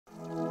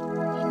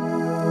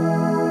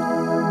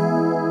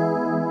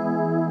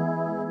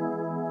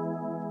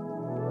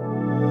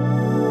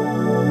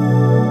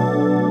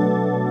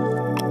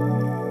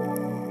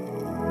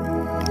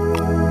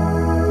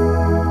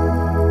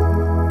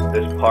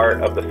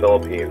of the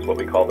Philippines, what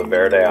we call the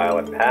Verde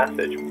Island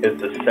Passage, is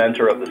the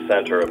center of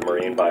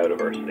marine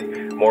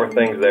biodiversity. More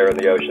things there in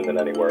the ocean than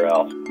anywhere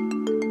else.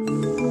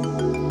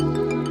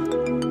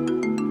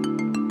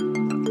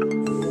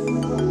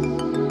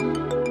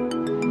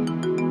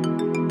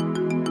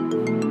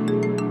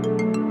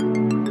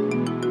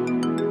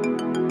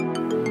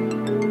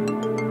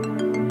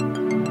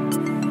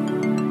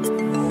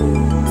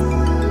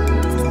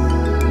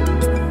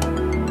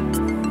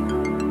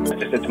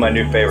 It's my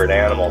new favorite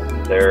animal.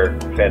 They're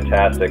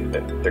fantastic.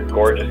 They're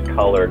gorgeous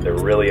colored. They're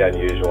really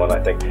unusual, and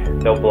I think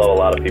they'll blow a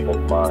lot of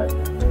people's minds.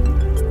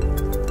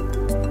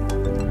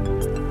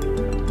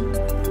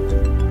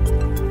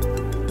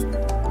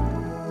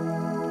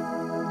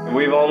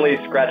 We've only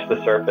scratched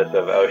the surface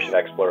of ocean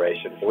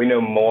exploration. We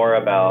know more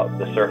about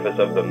the surface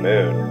of the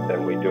moon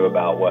than we do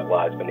about what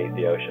lies beneath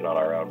the ocean on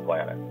our own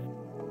planet.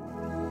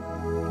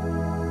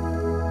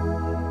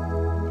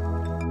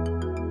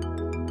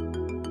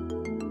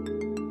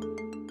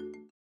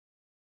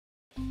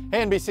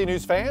 Hey NBC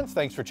News fans,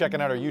 thanks for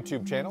checking out our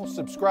YouTube channel.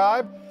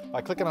 Subscribe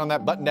by clicking on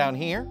that button down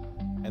here,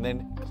 and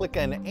then click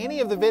on any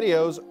of the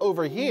videos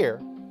over here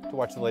to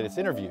watch the latest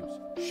interviews,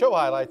 show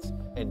highlights,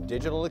 and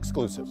digital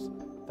exclusives.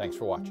 Thanks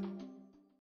for watching.